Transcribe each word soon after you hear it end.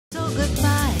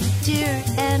dear,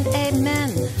 and amen.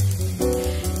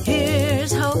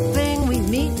 Here's hoping we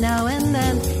meet now and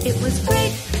then. It was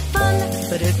great fun,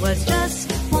 but it was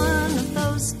just one of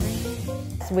those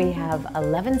things. We have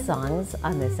 11 songs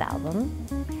on this album,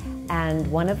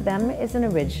 and one of them is an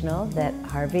original that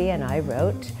Harvie and I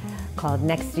wrote called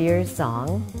Next Year's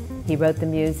Song. He wrote the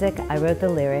music, I wrote the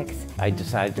lyrics. I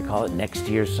decided to call it Next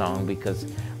Year's Song because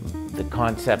the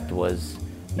concept was,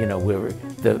 you know,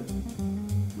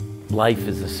 life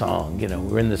is a song, you know,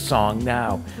 we're in the song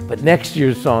now, but next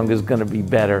year's song is going to be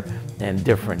better and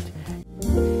different.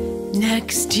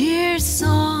 Next year's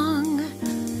song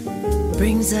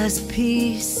brings us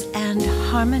peace and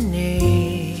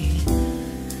harmony,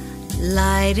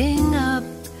 lighting up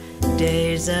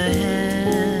days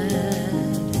ahead.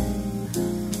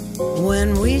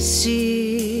 When we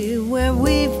see where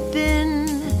we've been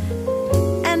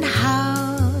and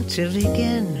how to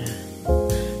begin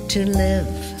to live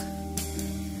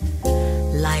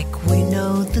like we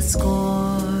know the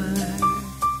score,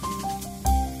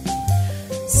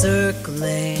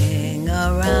 circling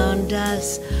around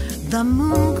us, the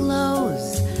moon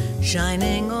glows,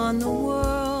 shining on the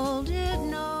world it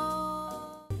knows.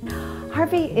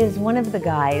 Harvie is one of the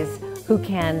guys who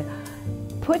can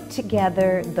put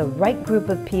together the right group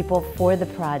of people for the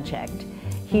project.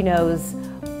 He knows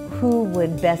who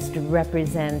would best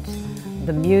represent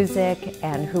the music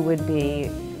and who would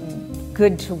be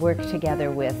good to work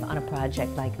together with on a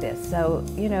project like this. So,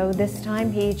 you know, this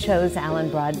time he chose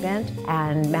Alan Broadbent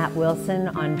and Matt Wilson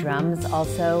on drums,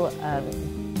 also a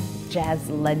jazz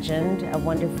legend, a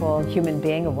wonderful human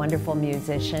being, a wonderful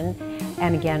musician,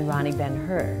 and again, Ronnie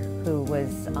Ben-Hur, who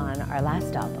was on our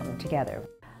last album together.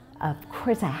 Of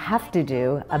course, I have to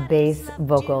do a bass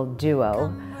vocal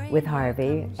duo with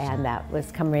Harvie, and that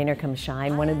was Come Rain or Come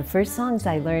Shine, one of the first songs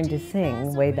I learned to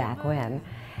sing way back when.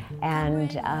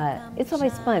 And it's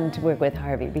always fun to work with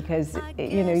Harvie because,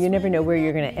 you know, you never know where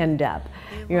you're going to end up.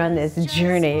 You're on this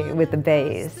journey with the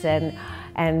bass,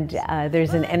 and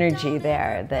there's an energy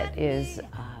there that is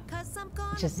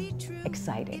just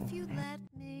exciting.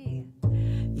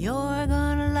 You're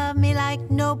gonna love me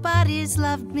like nobody's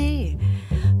loved me.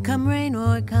 Come rain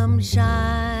or come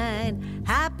shine,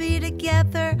 happy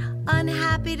together,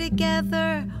 unhappy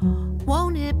together,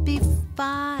 won't it be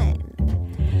fine?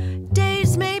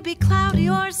 Days may be cloudy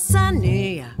or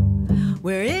sunny,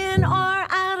 we're in or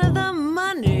out of the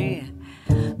money,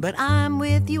 but I'm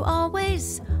with you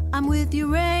always, I'm with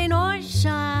you rain or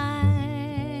shine.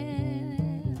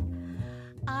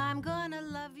 I'm gonna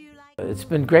love you like... It's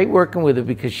been great working with her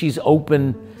because she's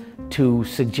open to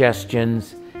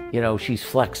suggestions, you know, she's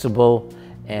flexible,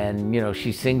 and, you know,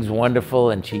 she sings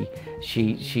wonderful, and she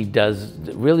does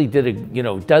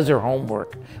her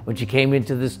homework. When she came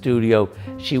into the studio,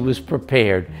 she was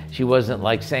prepared. She wasn't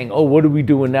like saying, oh, what are we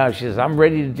doing now? She says, I'm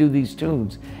ready to do these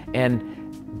tunes.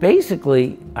 And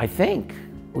basically, I think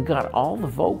we got all the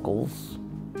vocals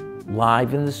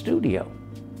live in the studio.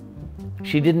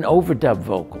 She didn't overdub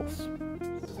vocals.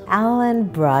 Alan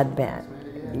Broadbent,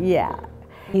 yeah.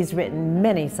 He's written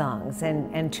many songs,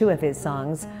 and two of his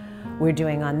songs we're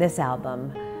doing on this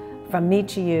album, From Me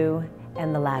to You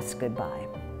and The Last Goodbye.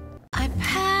 I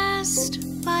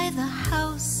passed by the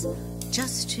house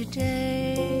just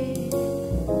today.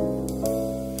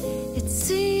 It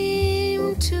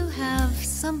seemed to have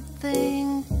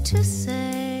something to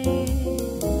say.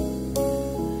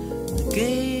 The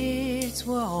gates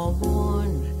were all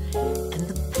worn and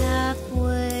the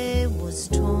pathway was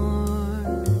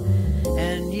torn,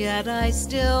 and yet I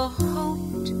still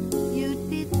hoped you'd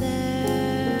be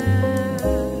there.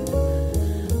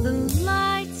 The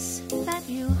lights that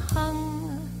you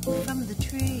hung from the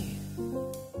tree.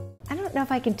 I don't know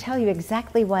if I can tell you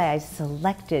exactly why I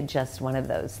selected just one of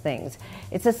those things.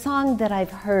 It's a song that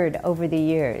I've heard over the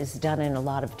years, done in a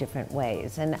lot of different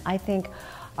ways, and I think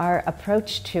our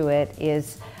approach to it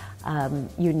is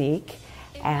unique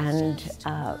and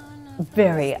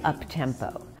very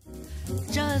up-tempo.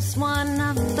 Just one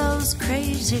of those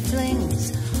crazy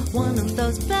flings, one of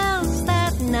those bells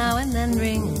that now and then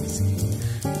rings.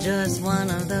 Just one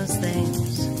of those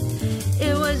things.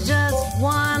 It was just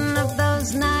one of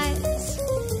those nights,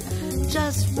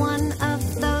 just one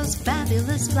of those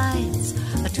fabulous flights,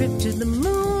 a trip to the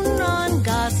moon on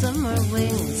gossamer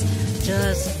wings.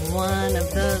 Just one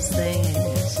of those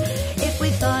things, if we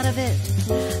thought of it,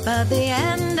 but the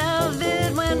end of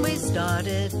it when we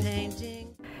started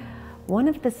painting. One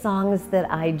of the songs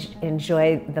that I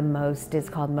enjoy the most is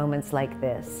called Moments Like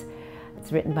This.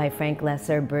 It's written by Frank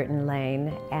Lesser, Burton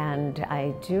Lane, and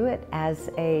I do it as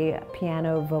a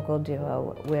piano vocal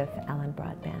duo with Alan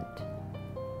Broadbent.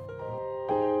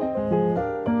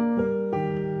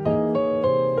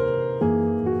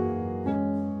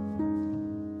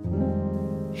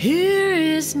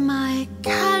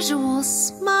 casual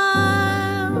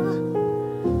smile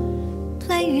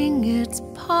playing its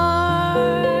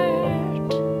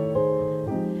part,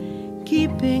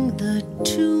 keeping the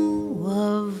two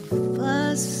of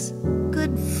us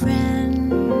good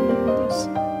friends.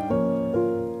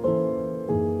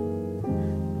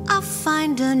 I'll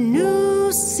find a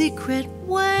new secret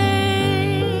way.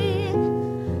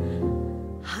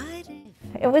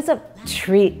 It was a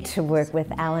treat to work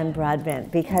with Alan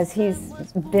Broadbent because he's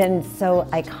been so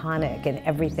iconic in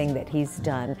everything that he's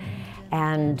done.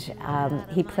 And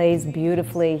he plays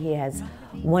beautifully. He has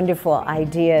wonderful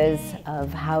ideas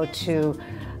of how to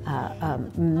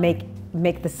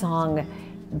make the song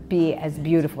be as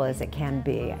beautiful as it can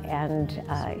be. And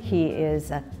he is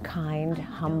a kind,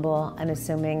 humble,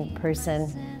 unassuming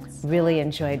person. Really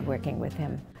enjoyed working with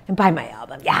him. And buy my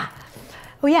album, yeah.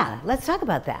 Oh yeah, let's talk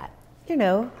about that. You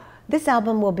know, this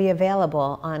album will be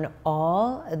available on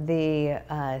all the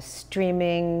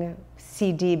streaming,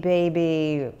 CD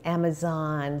Baby,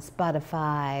 Amazon,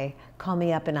 Spotify. Call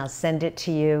me up and I'll send it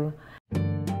to you.